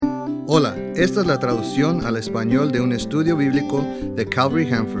Hola, esta es la traducción al español de un estudio bíblico de Calvary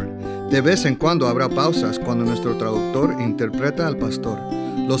Hanford. De vez en cuando habrá pausas cuando nuestro traductor interpreta al pastor.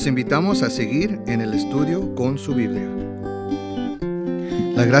 Los invitamos a seguir en el estudio con su Biblia.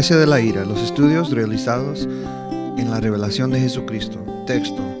 La gracia de la ira, los estudios realizados en la revelación de Jesucristo.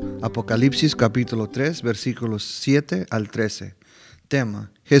 Texto, Apocalipsis capítulo 3, versículos 7 al 13.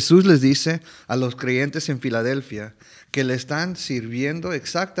 Tema, Jesús les dice a los creyentes en Filadelfia que le están sirviendo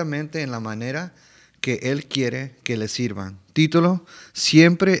exactamente en la manera que Él quiere que le sirvan. Título,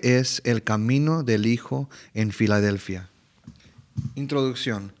 siempre es el camino del Hijo en Filadelfia.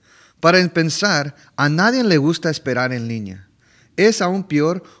 Introducción. Para empezar, a nadie le gusta esperar en línea. Es aún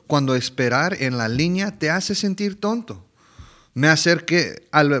peor cuando esperar en la línea te hace sentir tonto. Me acerqué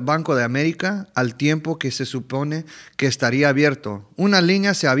al Banco de América al tiempo que se supone que estaría abierto. Una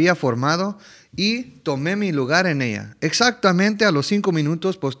línea se había formado y tomé mi lugar en ella. Exactamente a los 5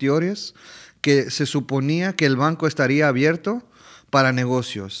 minutos posteriores que se suponía que el banco estaría abierto para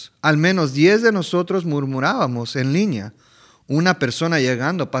negocios. Al menos 10 de nosotros murmurábamos en línea. Una persona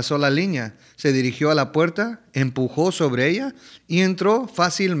llegando pasó la línea, se dirigió a la puerta, empujó sobre ella y entró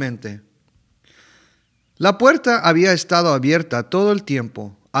fácilmente. La puerta había estado abierta todo el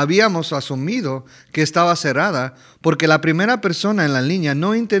tiempo. Habíamos asumido que estaba cerrada porque la primera persona en la línea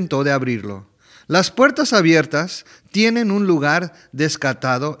no intentó de abrirlo. Las puertas abiertas tienen un lugar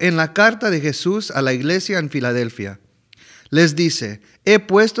descartado en la carta de Jesús a la iglesia en Filadelfia. Les dice, he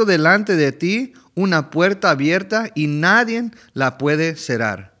puesto delante de ti una puerta abierta y nadie la puede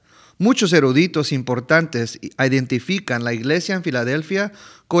cerrar. Muchos eruditos importantes identifican la iglesia en Filadelfia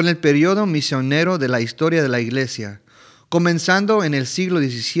con el periodo misionero de la historia de la iglesia, comenzando en el siglo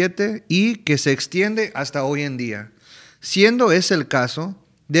XVII y que se extiende hasta hoy en día. Siendo ese el caso,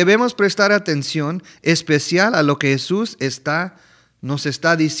 debemos prestar atención especial a lo que Jesús nos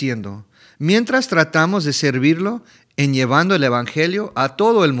está diciendo, mientras tratamos de servirlo en llevando el evangelio a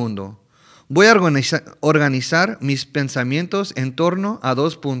todo el mundo. Voy a organizar mis pensamientos en torno a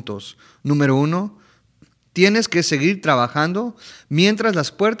 2 puntos. Número 1, tienes que seguir trabajando mientras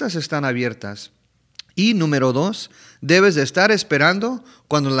las puertas están abiertas. Y número 2, debes de estar esperando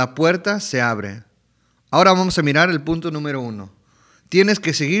cuando la puerta se abre. Ahora vamos a mirar el punto número 1. Tienes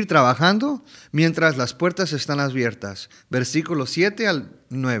que seguir trabajando mientras las puertas están abiertas. Versículos 7 al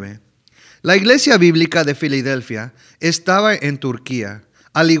 9. La iglesia bíblica de Filadelfia estaba en Turquía,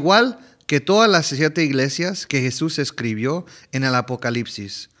 al igual que todas las 7 iglesias que Jesús escribió en el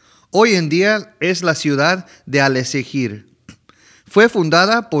Apocalipsis. Hoy en día es la ciudad de Alejandría. Fue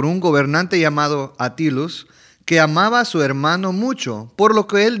fundada por un gobernante llamado Atilus, que amaba a su hermano mucho, por lo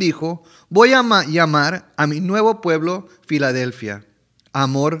que él dijo, voy a llamar a mi nuevo pueblo Filadelfia,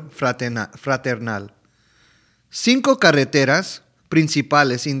 amor fraternal. 5 carreteras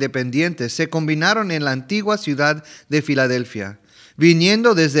principales independientes se combinaron en la antigua ciudad de Filadelfia.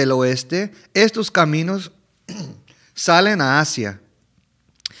 Viniendo desde el oeste, estos caminos salen a Asia.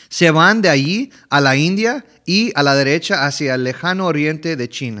 Se van de allí a la India y a la derecha hacia el lejano oriente de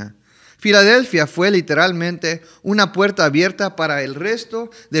China. Filadelfia fue literalmente una puerta abierta para el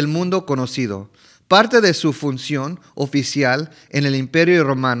resto del mundo conocido. Parte de su función oficial en el Imperio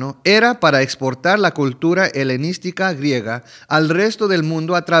Romano era para exportar la cultura helenística griega al resto del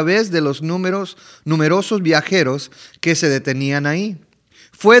mundo a través de los numerosos viajeros que se detenían ahí.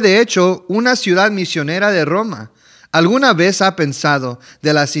 Fue de hecho una ciudad misionera de Roma. ¿Alguna vez ha pensado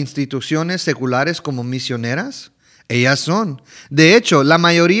de las instituciones seculares como misioneras? Ellas son. De hecho, la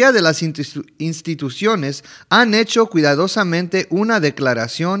mayoría de las instituciones han hecho cuidadosamente una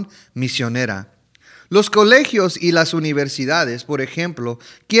declaración misionera. Los colegios y las universidades, por ejemplo,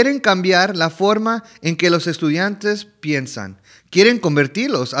 quieren cambiar la forma en que los estudiantes piensan. Quieren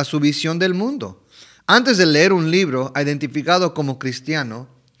convertirlos a su visión del mundo. Antes de leer un libro identificado como cristiano,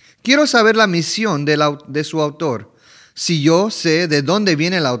 quiero saber la misión de su autor. Si yo sé de dónde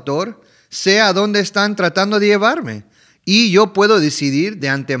viene el autor, sé a dónde están tratando de llevarme. Y yo puedo decidir de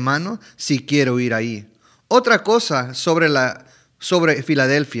antemano si quiero ir ahí. Otra cosa sobre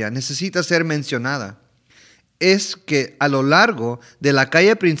Filadelfia necesita ser mencionada. Es que a lo largo de la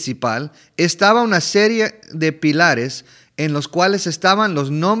calle principal estaba una serie de pilares en los cuales estaban los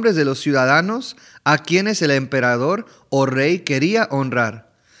nombres de los ciudadanos a quienes el emperador o rey quería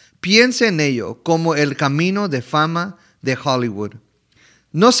honrar. Piense en ello como el camino de fama de Hollywood.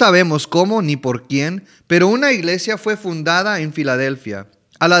 No sabemos cómo ni por quién, pero una iglesia fue fundada en Filadelfia.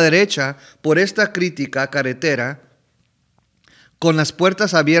 A la derecha, por esta crítica carretera, con las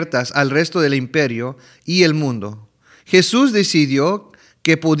puertas abiertas al resto del imperio y el mundo. Jesús decidió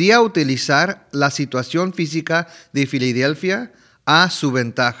que podía utilizar la situación física de Filadelfia a su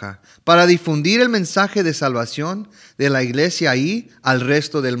ventaja, para difundir el mensaje de salvación de la iglesia y al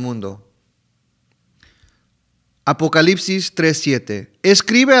resto del mundo. Apocalipsis 3:7.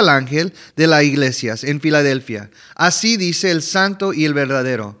 Escribe al ángel de las iglesias en Filadelfia. Así dice el santo y el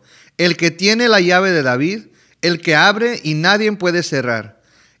verdadero, el que tiene la llave de David, el que abre y nadie puede cerrar,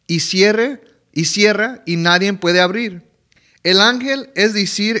 y cierra y nadie puede abrir. El ángel, es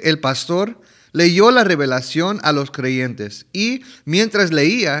decir, el pastor, leyó la revelación a los creyentes y mientras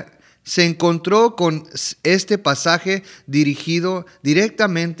leía, se encontró con este pasaje dirigido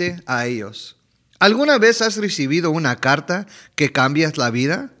directamente a ellos. ¿Alguna vez has recibido una carta que cambia la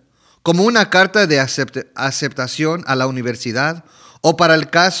vida? Como una carta de aceptación a la universidad o, para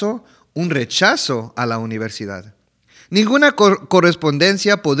el caso, un rechazo a la universidad. Ninguna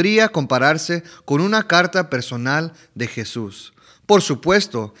correspondencia podría compararse con una carta personal de Jesús. Por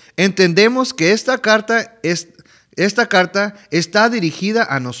supuesto, entendemos que esta carta está dirigida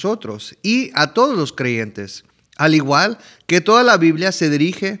a nosotros y a todos los creyentes, al igual que toda la Biblia se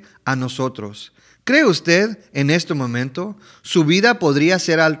dirige a nosotros. ¿Cree usted en este momento su vida podría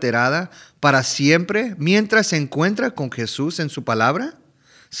ser alterada para siempre mientras se encuentra con Jesús en su palabra?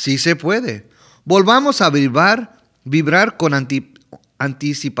 Sí se puede. Volvamos a vibrar con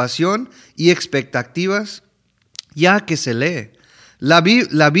anticipación y expectativas, ya que se lee. La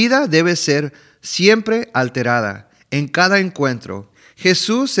vida debe ser siempre alterada en cada encuentro.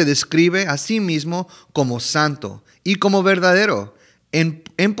 Jesús se describe a sí mismo como santo y como verdadero.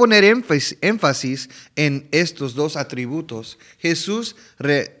 En poner énfasis en estos dos atributos, Jesús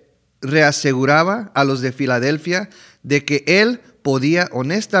reaseguraba a los de Filadelfia de que Él podía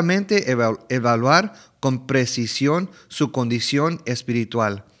honestamente evaluar con precisión su condición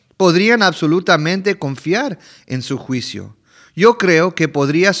espiritual. Podrían absolutamente confiar en su juicio. Yo creo que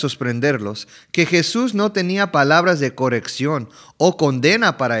podría sorprenderlos que Jesús no tenía palabras de corrección o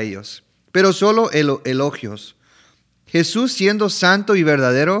condena para ellos, pero solo elogios. Jesús, siendo santo y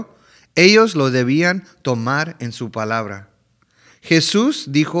verdadero, ellos lo debían tomar en su palabra. Jesús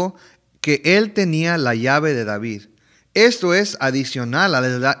dijo que Él tenía la llave de David. Esto es adicional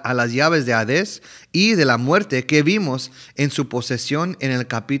a las llaves de Hades y de la muerte que vimos en su posesión en el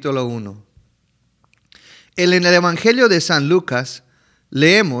capítulo 1. En el Evangelio de San Lucas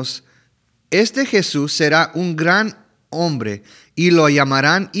leemos, este Jesús será un gran hombre y lo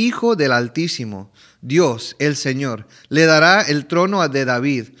llamarán Hijo del Altísimo. Dios, el Señor, le dará el trono de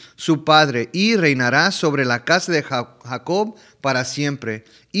David, su padre, y reinará sobre la casa de Jacob para siempre,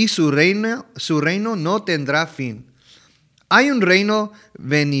 y su reino no tendrá fin. Hay un reino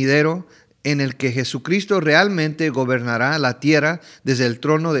venidero en el que Jesucristo realmente gobernará la tierra desde el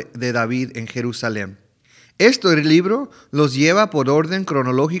trono de David en Jerusalén. El libro los lleva por orden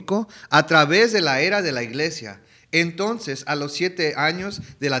cronológico a través de la era de la iglesia. Entonces, a los 7 años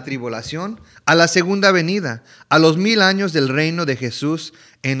de la tribulación, a la segunda venida, a los 1000 años del reino de Jesús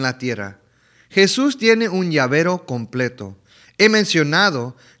en la tierra. Jesús tiene un llavero completo. He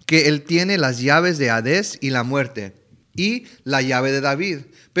mencionado que Él tiene las llaves de Hades y la muerte, y la llave de David,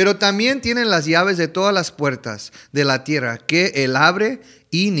 pero también tiene las llaves de todas las puertas de la tierra, que Él abre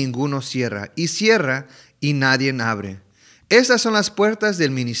y ninguno cierra, y cierra y nadie abre. Estas son las puertas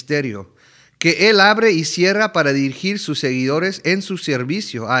del ministerio, que Él abre y cierra para dirigir sus seguidores en su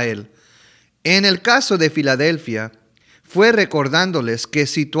servicio a Él. En el caso de Filadelfia, fue recordándoles que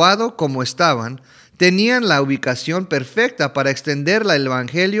situado como estaban, tenían la ubicación perfecta para extender el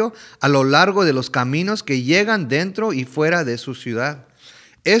evangelio a lo largo de los caminos que llegan dentro y fuera de su ciudad.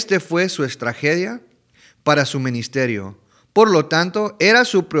 Este fue su estrategia para su ministerio. Por lo tanto, era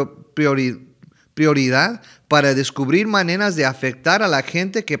su prioridad para descubrir maneras de afectar a la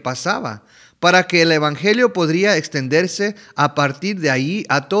gente que pasaba, para que el evangelio podría extenderse a partir de ahí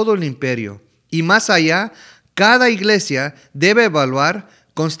a todo el imperio. Y más allá, cada iglesia debe evaluar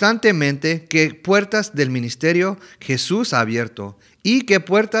constantemente qué puertas del ministerio Jesús ha abierto y qué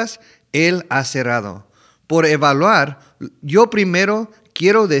puertas Él ha cerrado. Por evaluar, yo primero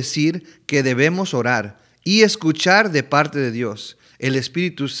quiero decir que debemos orar y escuchar de parte de Dios, el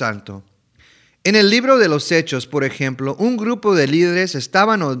Espíritu Santo. En el libro de los Hechos, por ejemplo, un grupo de líderes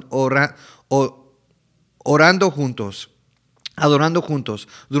estaban adorando juntos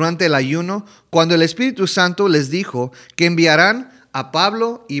durante el ayuno, cuando el Espíritu Santo les dijo que enviarán a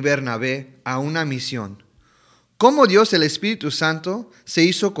Pablo y Bernabé a una misión. ¿Cómo Dios, el Espíritu Santo, se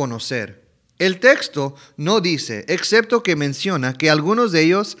hizo conocer? El texto no dice, excepto que menciona que algunos de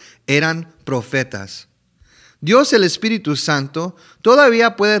ellos eran profetas. Dios, el Espíritu Santo,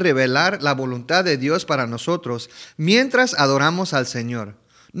 todavía puede revelar la voluntad de Dios para nosotros mientras adoramos al Señor.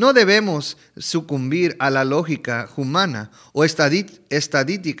 No debemos sucumbir a la lógica humana o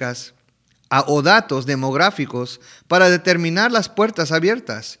estadísticas o datos demográficos para determinar las puertas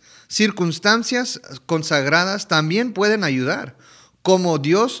abiertas. Circunstancias consagradas también pueden ayudar, como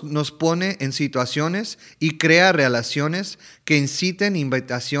Dios nos pone en situaciones y crea relaciones que inciten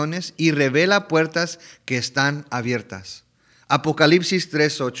invitaciones y revela puertas que están abiertas. Apocalipsis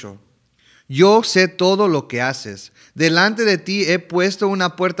 3:8. Yo sé todo lo que haces. Delante de ti he puesto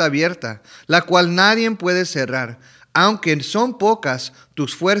una puerta abierta, la cual nadie puede cerrar. Aunque son pocas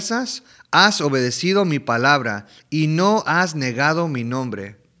tus fuerzas, has obedecido mi palabra y no has negado mi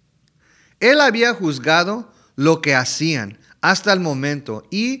nombre. Él había juzgado lo que hacían hasta el momento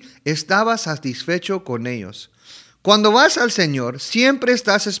y estaba satisfecho con ellos. Cuando vas al Señor, siempre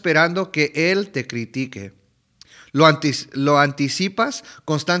estás esperando que Él te critique. Lo anticipas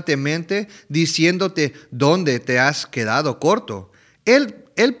constantemente diciéndote dónde te has quedado corto.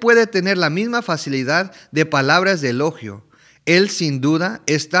 Él puede tener la misma facilidad de palabras de elogio. Él sin duda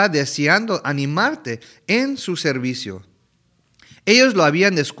está deseando animarte en su servicio. Ellos lo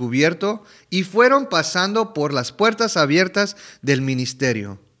habían descubierto y fueron pasando por las puertas abiertas del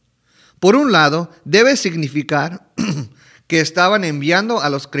ministerio. Por un lado, debe significar que estaban enviando a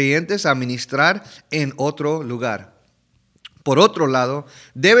los creyentes a ministrar en otro lugar. Por otro lado,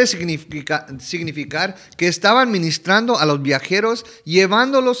 debe significar que estaban ministrando a los viajeros,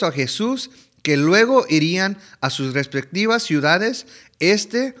 llevándolos a Jesús, que luego irían a sus respectivas ciudades,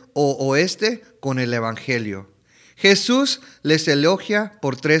 este o oeste, con el Evangelio. Jesús les elogia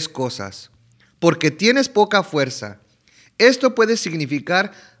por 3 cosas. Porque tienes poca fuerza. Esto puede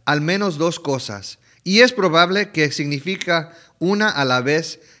significar al menos 2 cosas, y es probable que significa una a la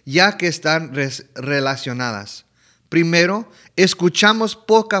vez, ya que están relacionadas. Primero, escuchamos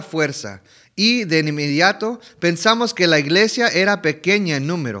poca fuerza y de inmediato pensamos que la iglesia era pequeña en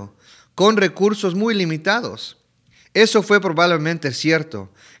número, con recursos muy limitados. Eso fue probablemente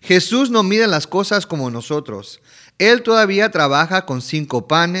cierto. Jesús no mide las cosas como nosotros. Él todavía trabaja con 5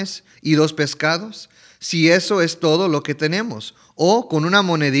 panes y 2 pescados, si eso es todo lo que tenemos, o con una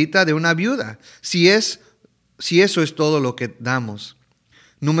monedita de una viuda, si eso es todo lo que damos.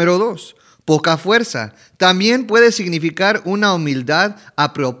 Número 2. Poca fuerza. También puede significar una humildad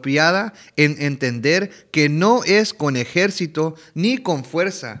apropiada en entender que no es con ejército ni con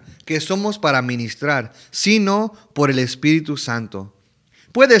fuerza que somos para ministrar, sino por el Espíritu Santo.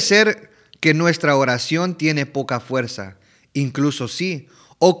 Puede ser que nuestra oración tiene poca fuerza, incluso sí,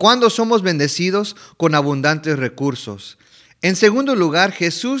 o cuando somos bendecidos con abundantes recursos. En segundo lugar,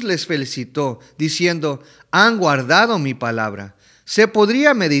 Jesús les felicitó, diciendo, han guardado mi palabra. Se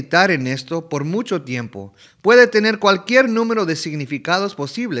podría meditar en esto por mucho tiempo. Puede tener cualquier número de significados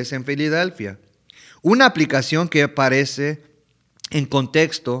posibles en Filadelfia. Una aplicación que aparece en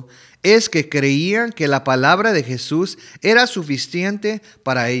contexto es que creían que la palabra de Jesús era suficiente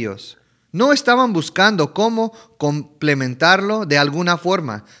para ellos. No estaban buscando cómo complementarlo de alguna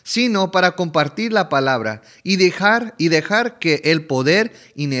forma, sino para compartir la palabra y dejar que el poder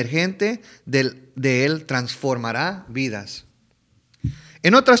inergente de él transformará vidas.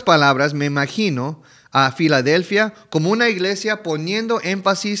 En otras palabras, me imagino a Filadelfia como una iglesia poniendo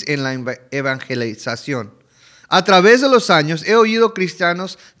énfasis en la evangelización. A través de los años he oído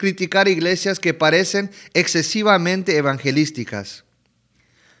cristianos criticar iglesias que parecen excesivamente evangelísticas.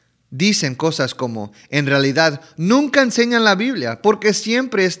 Dicen cosas como, en realidad, nunca enseñan la Biblia porque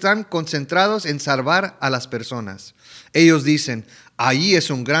siempre están concentrados en salvar a las personas. Ellos dicen, ahí es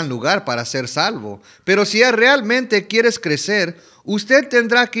un gran lugar para ser salvo, pero si realmente quieres crecer, usted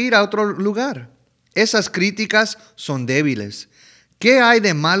tendrá que ir a otro lugar. Esas críticas son débiles. ¿Qué hay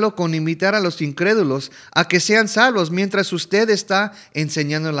de malo con invitar a los incrédulos a que sean salvos mientras usted está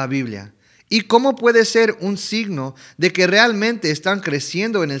enseñando la Biblia? ¿Y cómo puede ser un signo de que realmente están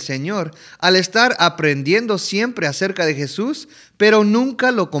creciendo en el Señor al estar aprendiendo siempre acerca de Jesús, pero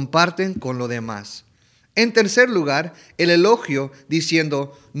nunca lo comparten con los demás? En tercer lugar, el elogio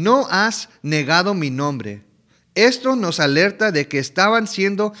diciendo, no has negado mi nombre. Esto nos alerta de que estaban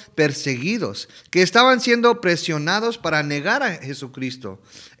siendo perseguidos, que estaban siendo presionados para negar a Jesucristo.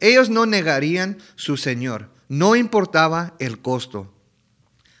 Ellos no negarían su Señor, no importaba el costo.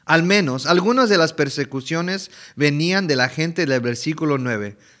 Al menos algunas de las persecuciones venían de la gente del versículo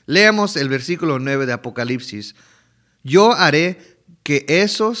 9. Leamos el versículo 9 de Apocalipsis. Yo haré que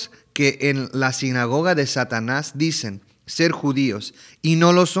esos que en la sinagoga de Satanás dicen ser judíos y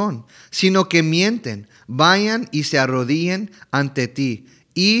no lo son, sino que mienten, vayan y se arrodillen ante ti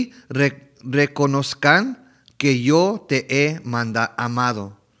y reconozcan que yo te he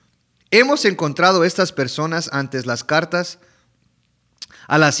amado. Hemos encontrado estas personas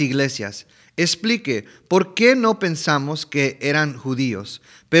a las iglesias. Explique por qué no pensamos que eran judíos,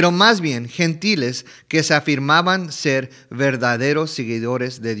 pero más bien gentiles que se afirmaban ser verdaderos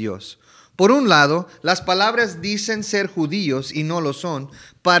seguidores de Dios. Por un lado, las palabras dicen ser judíos y no lo son.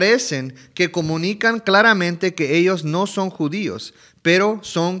 Parecen que comunican claramente que ellos no son judíos, pero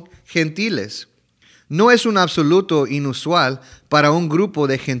son gentiles. No es un absoluto inusual para un grupo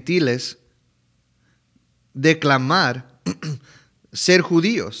de gentiles declamar ser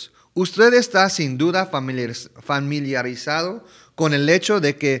judíos. Usted está sin duda familiarizado con el hecho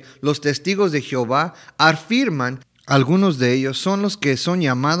de que los testigos de Jehová afirman, algunos de ellos son los que son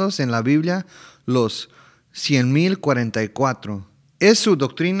llamados en la Biblia los 100,044. Es su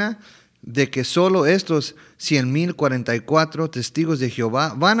doctrina de que solo estos 100,044 testigos de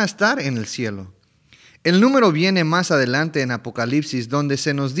Jehová van a estar en el cielo. El número viene más adelante en Apocalipsis, donde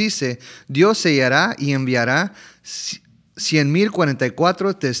se nos dice, Dios sellará y enviará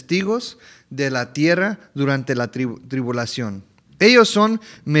 100,044 testigos de la tierra durante la tribulación. Ellos son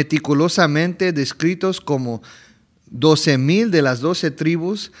meticulosamente descritos como 12,000 de las 12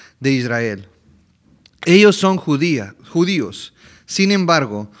 tribus de Israel. Ellos son judíos. Sin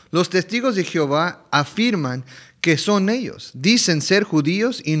embargo, los testigos de Jehová afirman que son ellos. Dicen ser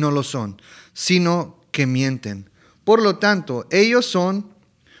judíos y no lo son, sino que mienten. Por lo tanto, ellos son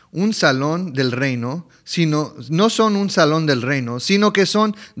un salón del reino, no son un salón del reino, sino que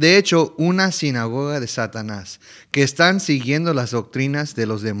son de hecho una sinagoga de Satanás, que están siguiendo las doctrinas de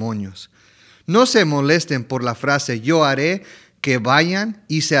los demonios. No se molesten por la frase, yo haré que vayan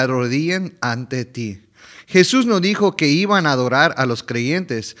y se arrodillen ante ti. Jesús no dijo que iban a adorar a los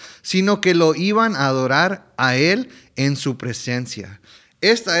creyentes, sino que lo iban a adorar a Él en su presencia.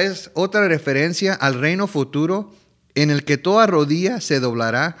 Esta es otra referencia al reino futuro en el que toda rodilla se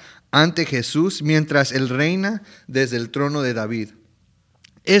doblará ante Jesús mientras Él reina desde el trono de David.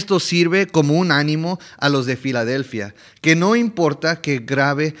 Esto sirve como un ánimo a los de Filadelfia, que no importa qué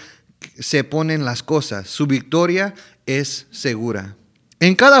grave se ponen las cosas, su victoria es segura.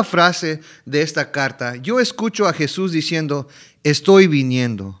 En cada frase de esta carta, yo escucho a Jesús diciendo, estoy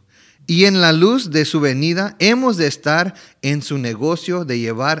viniendo. Y en la luz de su venida, hemos de estar en su negocio de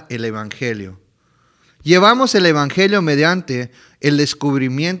llevar el evangelio. Llevamos el evangelio mediante el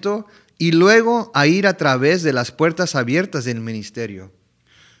descubrimiento y luego a ir a través de las puertas abiertas del ministerio.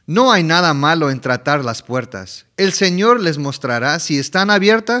 No hay nada malo en tratar las puertas. El Señor les mostrará si están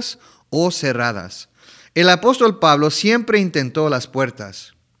abiertas o cerradas. El apóstol Pablo siempre intentó las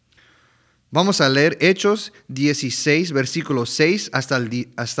puertas. Vamos a leer Hechos 16, versículos 6 hasta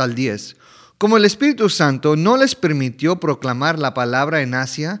el 10. Como el Espíritu Santo no les permitió proclamar la palabra en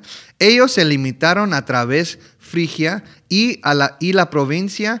Asia, ellos se limitaron a través Frigia y la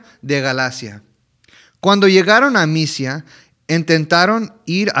provincia de Galacia. Cuando llegaron a Misia, intentaron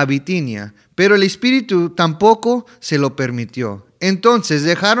ir a Bitinia, pero el Espíritu tampoco se lo permitió. Entonces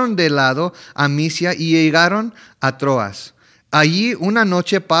dejaron de lado a Misia y llegaron a Troas. Allí una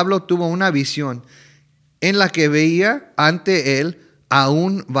noche Pablo tuvo una visión en la que veía ante él a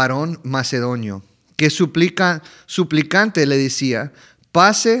un varón macedonio que suplicante le decía,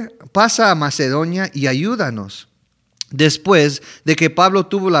 pasa a Macedonia y ayúdanos. Después de que Pablo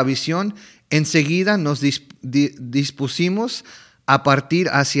tuvo la visión, enseguida nos dispusimos a partir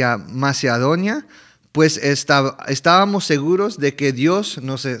hacia Macedonia, pues estábamos seguros de que Dios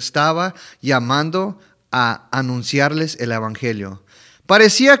nos estaba llamando a anunciarles el evangelio.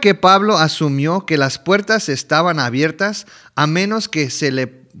 Parecía que Pablo asumió que las puertas estaban abiertas a menos que se le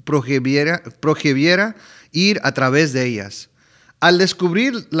prohibiera ir a través de ellas. Al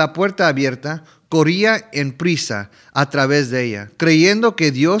descubrir la puerta abierta, corría en prisa a través de ella, creyendo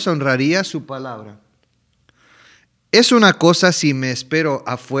que Dios honraría su palabra. Es una cosa si me espero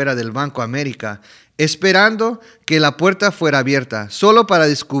afuera del Banco América, esperando que la puerta fuera abierta, solo para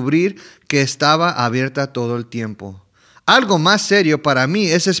descubrir que estaba abierta todo el tiempo. Algo más serio para mí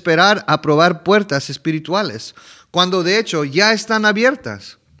es esperar a probar puertas espirituales, cuando de hecho ya están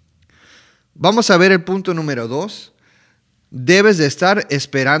abiertas. Vamos a ver el punto número 2. Debes de estar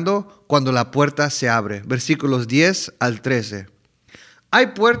esperando cuando la puerta se abre. Versículos 10 al 13. Hay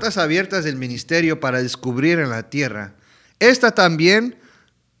puertas abiertas del ministerio para descubrir en la tierra. Está también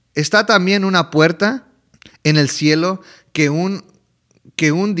una puerta en el cielo que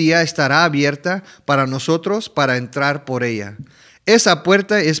un día estará abierta para nosotros para entrar por ella. Esa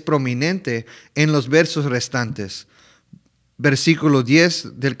puerta es prominente en los versos restantes. Versículo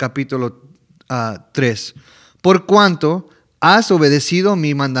 10 del capítulo 3. Por cuanto has obedecido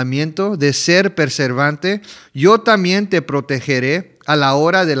mi mandamiento de ser perseverante, yo también te protegeré a la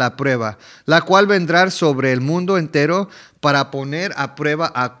hora de la prueba, la cual vendrá sobre el mundo entero para poner a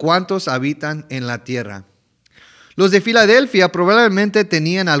prueba a cuantos habitan en la tierra. Los de Filadelfia probablemente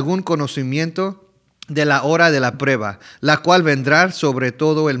tenían algún conocimiento de la hora de la prueba, la cual vendrá sobre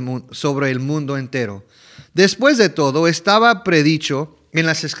el mundo entero. Después de todo, estaba predicho en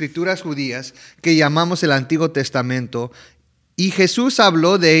las escrituras judías que llamamos el Antiguo Testamento, y Jesús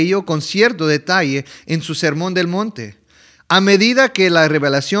habló de ello con cierto detalle en su Sermón del Monte. A medida que la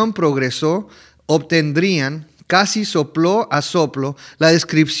revelación progresó, obtendrían casi soplo a soplo la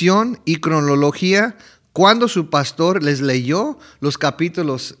descripción y cronología cuando su pastor les leyó los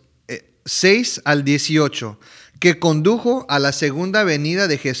capítulos 6 al 18, que condujo a la segunda venida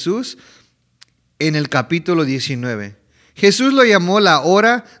de Jesús en el capítulo 19. Jesús lo llamó la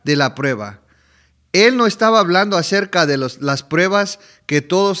hora de la prueba. Él no estaba hablando acerca de las pruebas que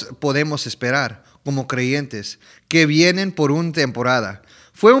todos podemos esperar como creyentes, que vienen por una temporada.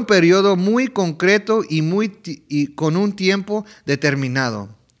 Fue un periodo muy concreto y con un tiempo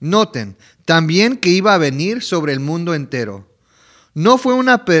determinado. Noten también que iba a venir sobre el mundo entero. No fue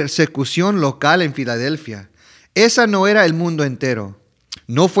una persecución local en Filadelfia. Esa no era el mundo entero.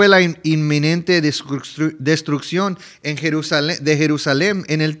 No fue la inminente destrucción de Jerusalén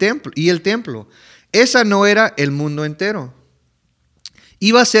en el templo. Esa no era el mundo entero.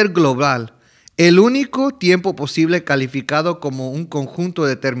 Iba a ser global. El único tiempo posible calificado como un conjunto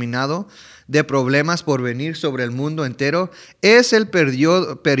determinado de problemas por venir sobre el mundo entero es el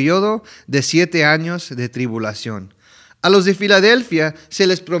periodo de 7 años de tribulación. A los de Filadelfia se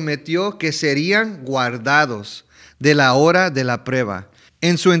les prometió que serían guardados de la hora de la prueba.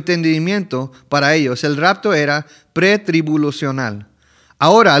 En su entendimiento, para ellos, el rapto era pretribulacional.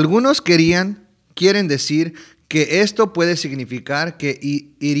 Ahora, algunos quieren decir que esto puede significar que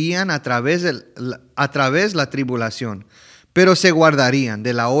irían a través la tribulación, pero se guardarían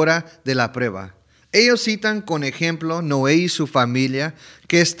de la hora de la prueba. Ellos citan con ejemplo Noé y su familia,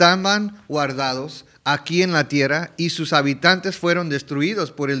 que estaban guardados aquí en la tierra y sus habitantes fueron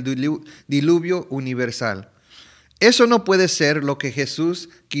destruidos por el diluvio universal. Eso no puede ser lo que Jesús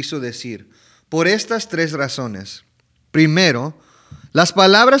quiso decir, por estas 3 razones. Primero, las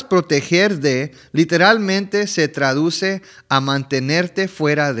palabras proteger de literalmente se traduce a mantenerte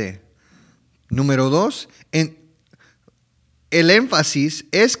fuera de. Número 2, el énfasis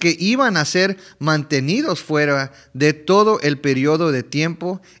es que iban a ser mantenidos fuera de todo el periodo de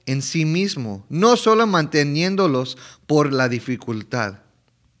tiempo en sí mismo, no solo manteniéndolos por la dificultad.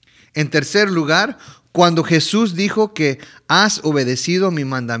 En tercer lugar, cuando Jesús dijo que has obedecido mi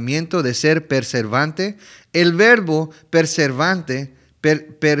mandamiento de ser perseverante, el verbo perseverante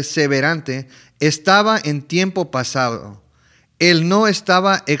estaba en tiempo pasado. Él no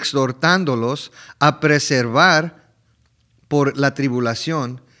estaba exhortándolos a preservar por la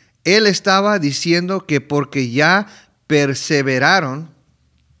tribulación. Él estaba diciendo que porque ya perseveraron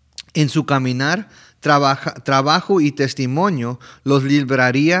en su caminar, trabajo y testimonio los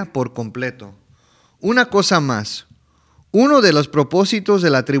libraría por completo. Una cosa más. Uno de los propósitos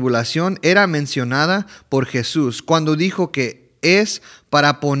de la tribulación era mencionada por Jesús cuando dijo que es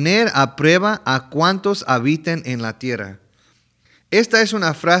para poner a prueba a cuantos habiten en la tierra. Esta es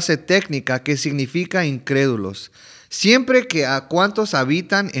una frase técnica que significa incrédulos. Siempre que a cuantos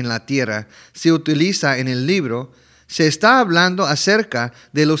habitan en la tierra se utiliza en el libro, se está hablando acerca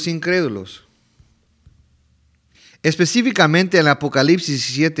de los incrédulos. Específicamente en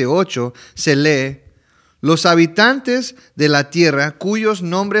Apocalipsis 7:8 se lee: los habitantes de la tierra cuyos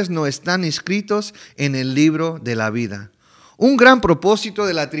nombres no están inscritos en el libro de la vida. Un gran propósito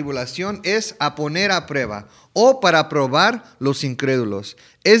de la tribulación es a poner a prueba o para probar los incrédulos,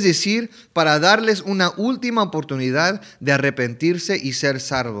 es decir, para darles una última oportunidad de arrepentirse y ser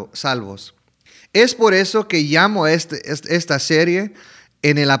salvos. Es por eso que llamo a esta serie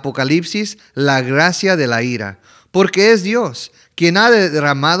en el Apocalipsis la gracia de la ira, porque es Dios quien ha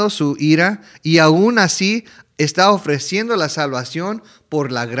derramado su ira y aún así está ofreciendo la salvación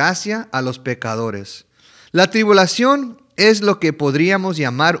por la gracia a los pecadores. La tribulación es lo que podríamos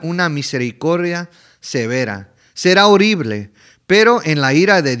llamar una misericordia severa. Será horrible, pero en la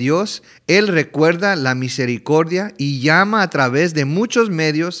ira de Dios, Él recuerda la misericordia y llama a través de muchos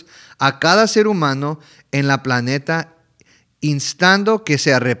medios a cada ser humano en la planeta, instando que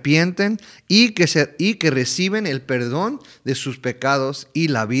se arrepienten y que reciben el perdón de sus pecados y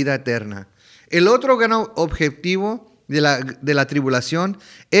la vida eterna. El otro gran objetivo de la tribulación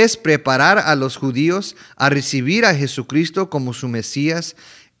es preparar a los judíos a recibir a Jesucristo como su Mesías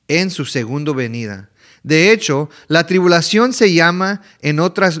en su segunda venida. De hecho, la tribulación se llama en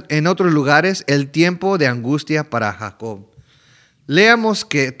otros lugares el tiempo de angustia para Jacob. Leamos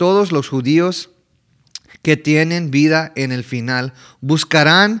que todos los judíos que tienen vida en el final,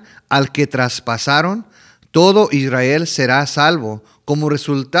 buscarán al que traspasaron. Todo Israel será salvo como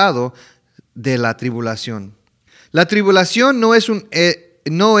resultado de la tribulación. La tribulación no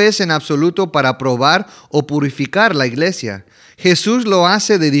es en absoluto para probar o purificar la iglesia. Jesús lo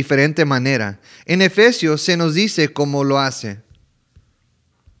hace de diferente manera. En Efesios se nos dice cómo lo hace.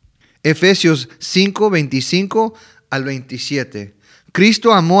 Efesios 5, 25 al 27.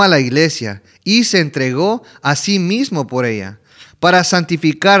 Cristo amó a la iglesia y se entregó a sí mismo por ella, para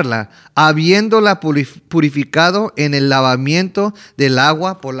santificarla, habiéndola purificado en el lavamiento del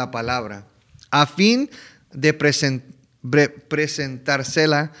agua por la palabra, a fin de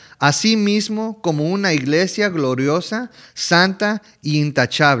presentársela a sí mismo como una iglesia gloriosa, santa y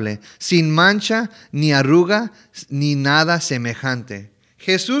intachable, sin mancha, ni arruga, ni nada semejante.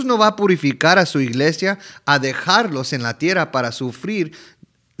 Jesús no va a purificar a su iglesia, a dejarlos en la tierra para sufrir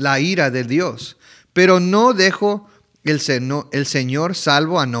la ira de Dios. Pero no dejó el Señor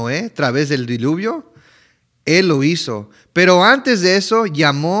salvo a Noé a través del diluvio. Él lo hizo. Pero antes de eso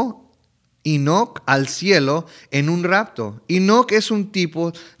llamó Enoc al cielo en un rapto. Enoc es un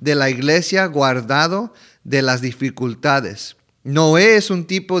tipo de la iglesia guardado de las dificultades. Noé es un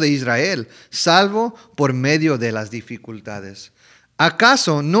tipo de Israel, salvo por medio de las dificultades.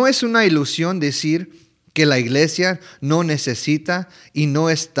 ¿Acaso no es una ilusión decir que la iglesia no necesita y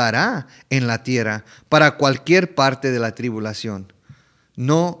no estará en la tierra para cualquier parte de la tribulación?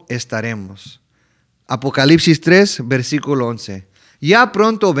 No estaremos. Apocalipsis 3, versículo 11. Ya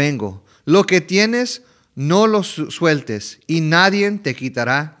pronto vengo. Lo que tienes, no lo sueltes, y nadie te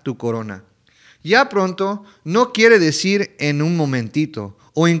quitará tu corona. Ya pronto no quiere decir en un momentito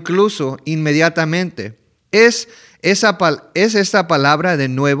o incluso inmediatamente. Es esta palabra de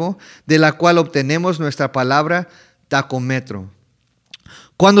nuevo de la cual obtenemos nuestra palabra tacómetro.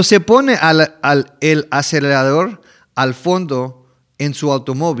 Cuando se pone el acelerador al fondo en su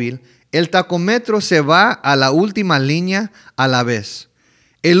automóvil, el tacómetro se va a la última línea a la vez.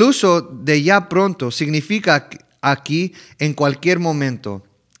 El uso de ya pronto significa aquí en cualquier momento.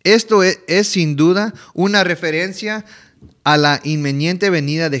 Esto es sin duda una referencia a la inminente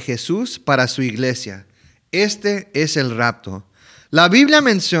venida de Jesús para su iglesia. Este es el rapto. La Biblia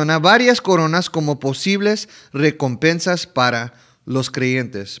menciona varias coronas como posibles recompensas para los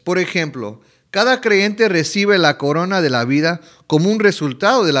creyentes. Por ejemplo, cada creyente recibe la corona de la vida como un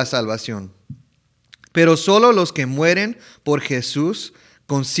resultado de la salvación. Pero solo los que mueren por Jesús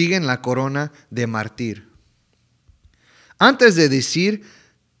consiguen la corona de mártir. Antes de decir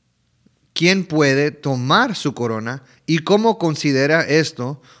quién puede tomar su corona y cómo considera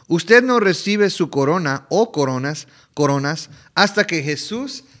esto, usted no recibe su corona o coronas hasta que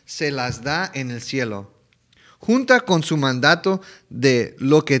Jesús se las da en el cielo. Junta con su mandato de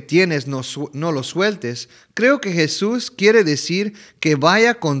lo que tienes no lo sueltes, creo que Jesús quiere decir que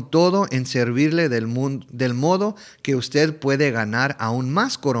vaya con todo en servirle del modo que usted puede ganar aún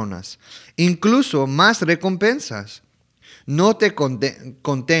más coronas, incluso más recompensas. No te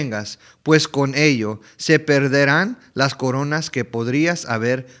contengas, pues con ello se perderán las coronas que podrías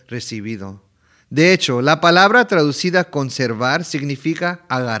haber recibido. De hecho, la palabra traducida conservar significa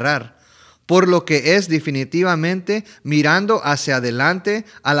agarrar, por lo que es definitivamente mirando hacia adelante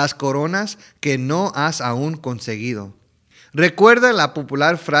a las coronas que no has aún conseguido. ¿Recuerda la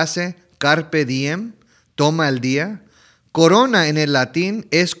popular frase carpe diem, toma el día? Corona en el latín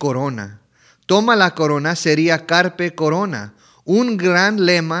es corona. Toma la corona sería carpe corona, un gran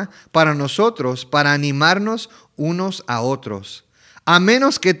lema para nosotros, para animarnos unos a otros. A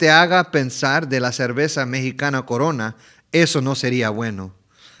menos que te haga pensar de la cerveza mexicana Corona, eso no sería bueno.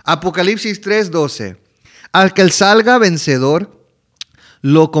 Apocalipsis 3:12. Al que salga vencedor,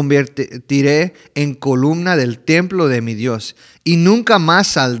 lo convertiré en columna del templo de mi Dios, y nunca más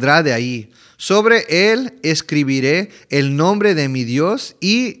saldrá de ahí. Sobre él escribiré el nombre de mi Dios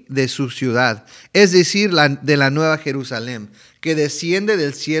y de su ciudad, es decir, de la nueva Jerusalén, que desciende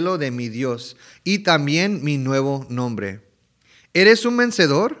del cielo de mi Dios, y también mi nuevo nombre. ¿Eres un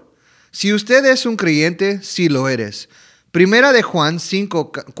vencedor? Si usted es un creyente, sí lo eres. Primera de Juan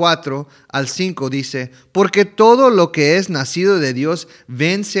 5, 4 al 5 dice, porque todo lo que es nacido de Dios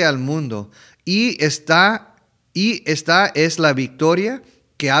vence al mundo, y esta es la victoria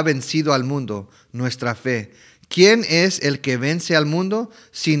que ha vencido al mundo, nuestra fe. ¿Quién es el que vence al mundo?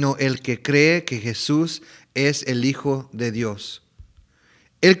 Sino el que cree que Jesús es el Hijo de Dios.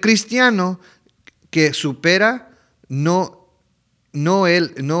 El cristiano que supera, no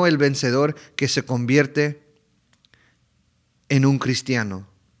el vencedor que se convierte en un cristiano.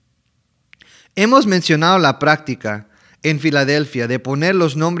 Hemos mencionado la práctica. en Filadelfia de poner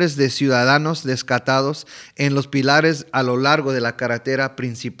los nombres de ciudadanos descartados en los pilares a lo largo de la carretera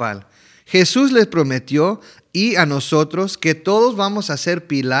principal. Jesús les prometió y a nosotros que todos vamos a ser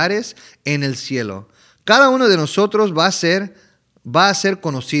pilares en el cielo. Cada uno de nosotros va a ser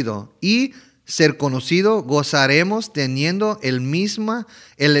conocido, y ser conocido gozaremos teniendo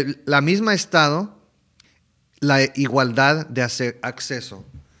la misma estado, la igualdad de acceso.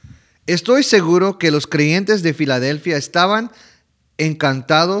 Estoy seguro que los creyentes de Filadelfia estaban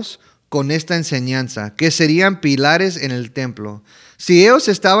encantados con esta enseñanza, que serían pilares en el templo. Si ellos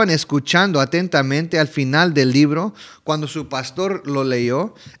estaban escuchando atentamente al final del libro, cuando su pastor lo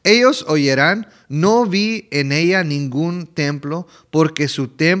leyó, ellos oirán: no vi en ella ningún templo, porque su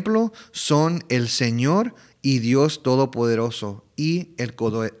templo son el Señor y Dios Todopoderoso y el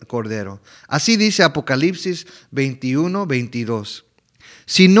Cordero. Así dice Apocalipsis 21:22.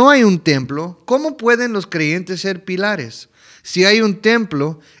 Si no hay un templo, ¿cómo pueden los creyentes ser pilares? Si hay un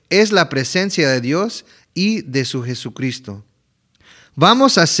templo, es la presencia de Dios y de su Jesucristo.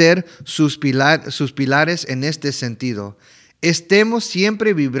 Vamos a ser sus pilares en este sentido. Estemos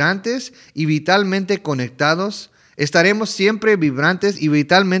siempre vibrantes y vitalmente conectados. Estaremos siempre vibrantes y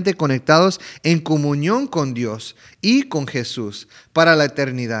vitalmente conectados en comunión con Dios y con Jesús para la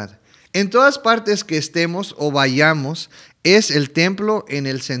eternidad. En todas partes que estemos o vayamos, es el templo en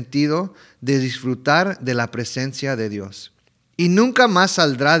el sentido de disfrutar de la presencia de Dios. Y nunca más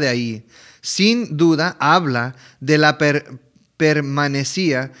saldrá de ahí. Sin duda habla de la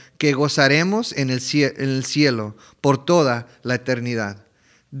permanecía que gozaremos en el cielo por toda la eternidad.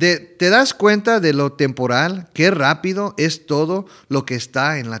 ¿Te das cuenta de lo temporal? ¿Qué rápido es todo lo que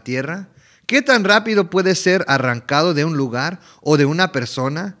está en la tierra? ¿Qué tan rápido puede ser arrancado de un lugar o de una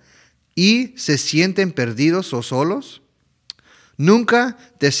persona y se sienten perdidos o solos? Nunca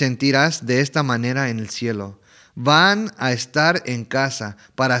te sentirás de esta manera en el cielo. Van a estar en casa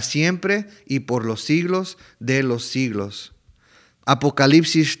para siempre y por los siglos de los siglos.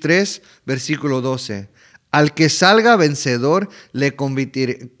 Apocalipsis 3, versículo 12. Al que salga vencedor le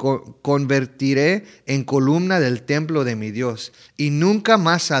convertiré en columna del templo de mi Dios, y nunca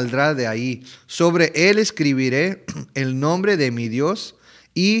más saldrá de ahí. Sobre él escribiré el nombre de mi Dios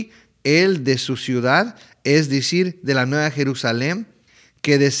y el de su ciudad, es decir, de la nueva Jerusalén,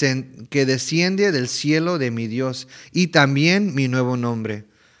 que desciende del cielo de mi Dios, y también mi nuevo nombre.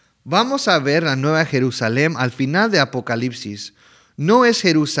 Vamos a ver la nueva Jerusalén al final de Apocalipsis. No es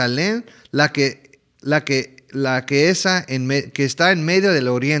Jerusalén la que está en medio del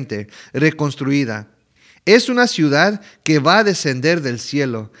oriente, reconstruida. Es una ciudad que va a descender del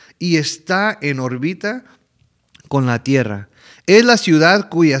cielo y está en órbita con la tierra. Es la ciudad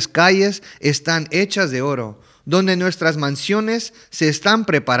cuyas calles están hechas de oro, donde nuestras mansiones se están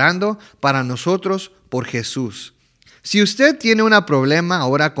preparando para nosotros por Jesús. Si usted tiene un problema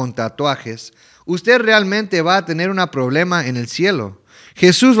ahora con tatuajes, usted realmente va a tener un problema en el cielo.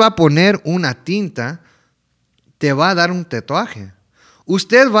 Jesús va a poner una tinta, te va a dar un tatuaje.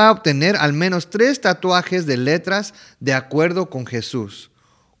 Usted va a obtener al menos 3 tatuajes de letras de acuerdo con Jesús.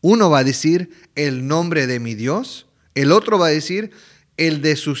 Uno va a decir el nombre de mi Dios, el otro va a decir el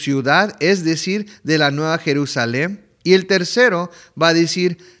de su ciudad, es decir, de la nueva Jerusalén, y el tercero va a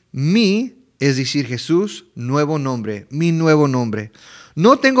decir es decir, Jesús, nuevo nombre, mi nuevo nombre.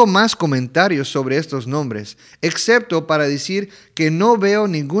 No tengo más comentarios sobre estos nombres, excepto para decir que no veo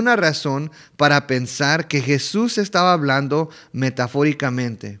ninguna razón para pensar que Jesús estaba hablando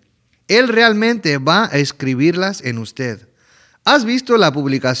metafóricamente. Él realmente va a escribirlas en usted. ¿Has visto la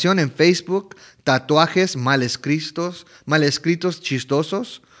publicación en Facebook, tatuajes mal escritos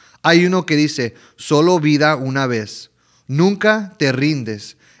chistosos? Hay uno que dice, solo vida una vez, nunca te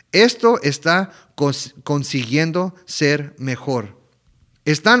rindes. Esto está consiguiendo ser mejor.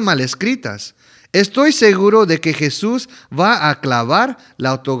 Están mal escritas. Estoy seguro de que Jesús va a clavar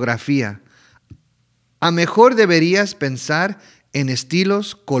la ortografía. A mejor deberías pensar en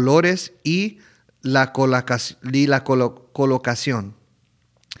estilos, colores y la colocación.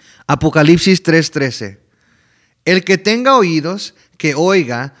 Apocalipsis 3:13. El que tenga oídos, que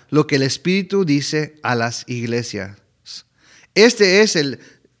oiga lo que el Espíritu dice a las iglesias. Este es el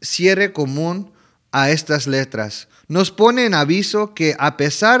cierre común a estas letras. Nos pone en aviso que a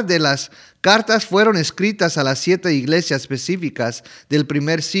pesar de las cartas fueron escritas a las 7 iglesias específicas del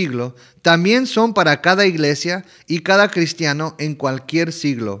primer siglo, también son para cada iglesia y cada cristiano en cualquier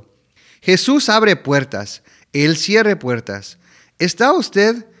siglo. Jesús abre puertas, Él cierra puertas. Estamos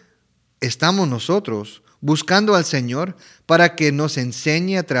nosotros buscando al Señor para que nos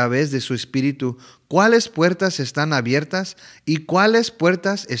enseñe a través de su Espíritu cuáles puertas están abiertas y cuáles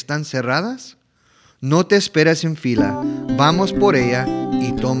puertas están cerradas? No te esperes en fila, vamos por ella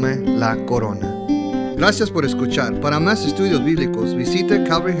y tome la corona. Gracias por escuchar. Para más estudios bíblicos, visite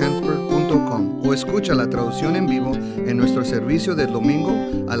calvaryhanford.com o escucha la traducción en vivo en nuestro servicio del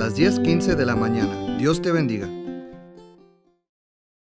domingo a las 10:15 de la mañana. Dios te bendiga.